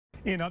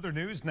In other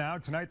news now,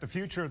 tonight the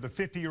future of the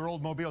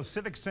 50-year-old Mobile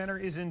Civic Center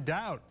is in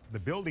doubt. The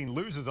building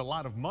loses a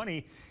lot of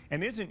money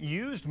and isn't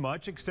used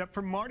much except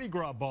for Mardi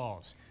Gras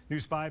balls.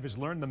 News 5 has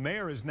learned the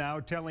mayor is now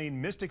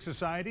telling Mystic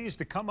Societies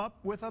to come up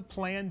with a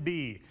plan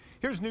B.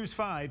 Here's News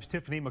 5's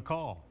Tiffany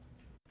McCall.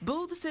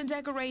 Booths and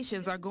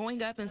decorations are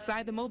going up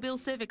inside the Mobile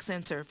Civic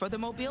Center for the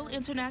Mobile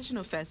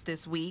International Fest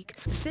this week.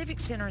 The Civic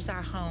Center is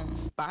our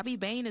home. Bobby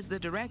Bain is the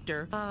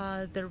director.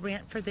 The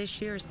rent for this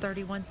year is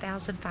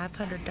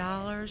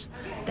 $31,500.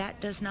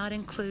 That does not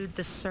include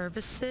the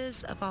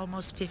services of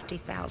almost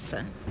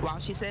 $50,000. While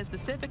she says the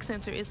Civic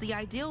Center is the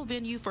ideal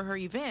venue for her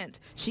event,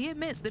 she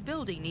admits the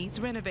building needs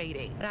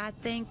renovating. But I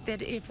think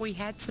that if we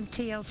had some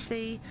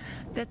TLC,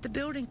 that the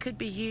building could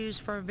be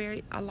used for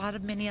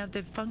many of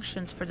the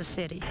functions for the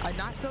city. A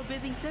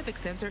not-so-busy Civic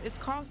Center is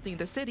costing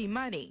the city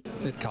money.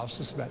 It costs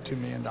us about $2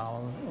 million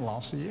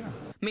loss a year.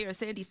 Mayor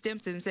Sandy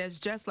Stimpson says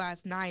just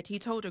last night he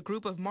told a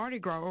group of Mardi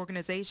Gras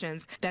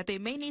organizations that they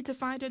may need to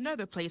find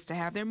another place to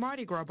have their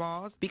Mardi Gras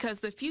balls because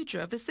the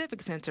future of the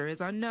Civic Center is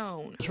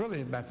unknown. It's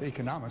really about the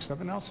economics of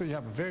it, and also you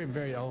have a very,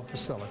 very old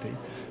facility.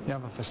 You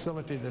have a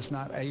facility that's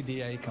not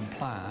ADA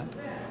compliant,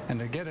 and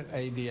to get it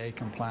ADA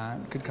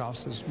compliant could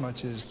cost as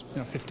much as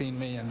 $15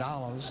 million,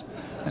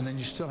 and then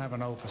you still have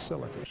an old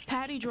facility.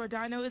 Patty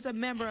Giordano is a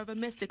member of a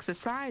Mystic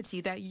Society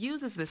that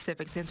uses the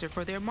Civic Center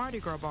for their Mardi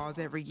Gras balls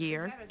every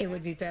year. It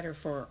would be better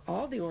for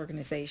all the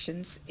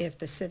organizations if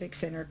the Civic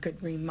Center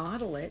could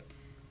remodel it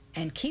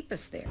and keep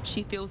us there.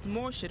 She feels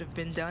more should have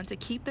been done to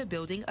keep the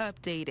building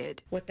updated.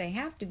 What they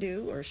have to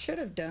do or should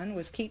have done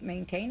was keep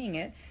maintaining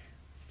it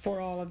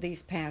for all of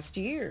these past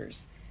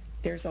years.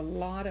 There's a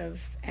lot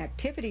of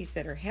activities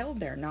that are held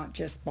there, not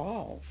just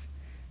balls.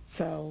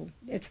 So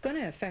it's going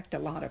to affect a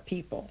lot of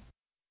people.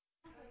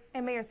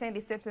 And Mayor Sandy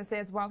Stimpson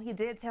says while he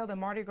did tell the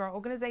Mardi Gras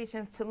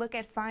organizations to look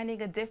at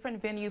finding a different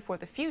venue for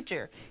the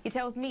future, he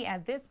tells me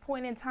at this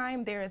point in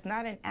time there is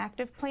not an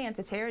active plan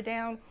to tear it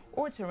down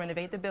or to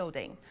renovate the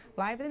building.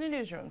 Live in the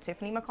newsroom,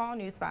 Tiffany McCall,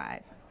 News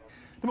 5.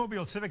 The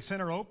Mobile Civic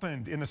Center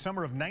opened in the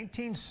summer of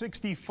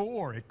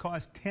 1964. It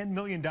cost $10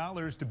 million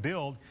to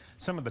build.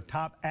 Some of the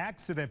top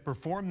acts that have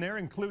performed there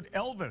include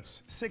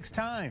Elvis 6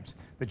 times,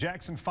 the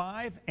Jackson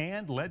 5,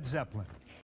 and Led Zeppelin.